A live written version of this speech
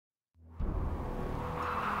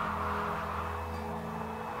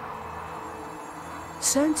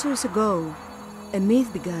Centuries ago, a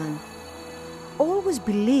myth began. Always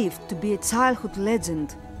believed to be a childhood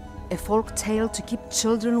legend, a folk tale to keep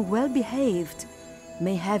children well behaved,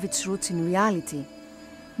 may have its roots in reality.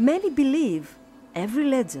 Many believe every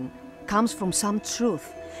legend comes from some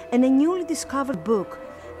truth, and a newly discovered book,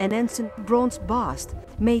 an ancient bronze bust,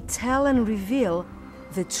 may tell and reveal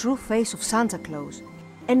the true face of Santa Claus,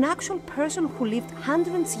 an actual person who lived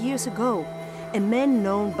hundreds of years ago, a man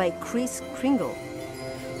known by Kringle.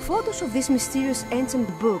 Photos of this mysterious ancient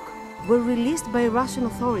book were released by Russian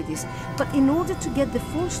authorities, but in order to get the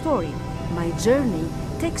full story, my journey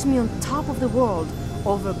takes me on top of the world,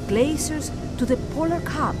 over glaciers to the Polar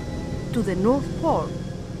Cap, to the North Pole.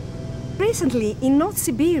 Recently, in North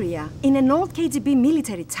Siberia, in an old KGB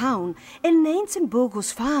military town, an ancient book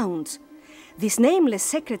was found. This nameless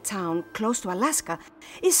secret town, close to Alaska,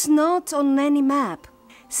 is not on any map.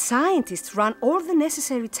 Scientists ran all the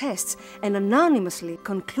necessary tests and anonymously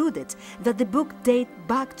concluded that the book dates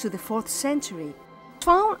back to the 4th century.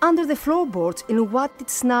 Found under the floorboards in what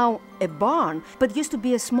is now a barn, but used to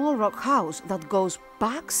be a small rock house that goes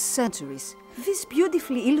back centuries. This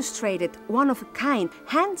beautifully illustrated, one-of-a-kind,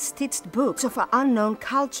 hand-stitched books of an unknown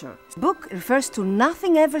culture. The book refers to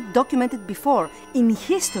nothing ever documented before in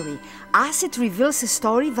history, as it reveals a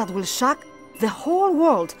story that will shock the whole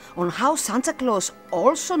world on how Santa Claus,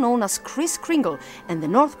 also known as Kringle, and the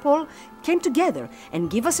North Pole came together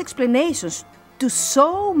and give us explanations to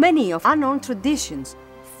so many of unknown traditions.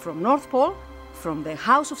 From North Pole, from the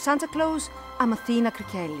House of Santa Claus, I'm Athena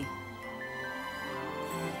Krikeli.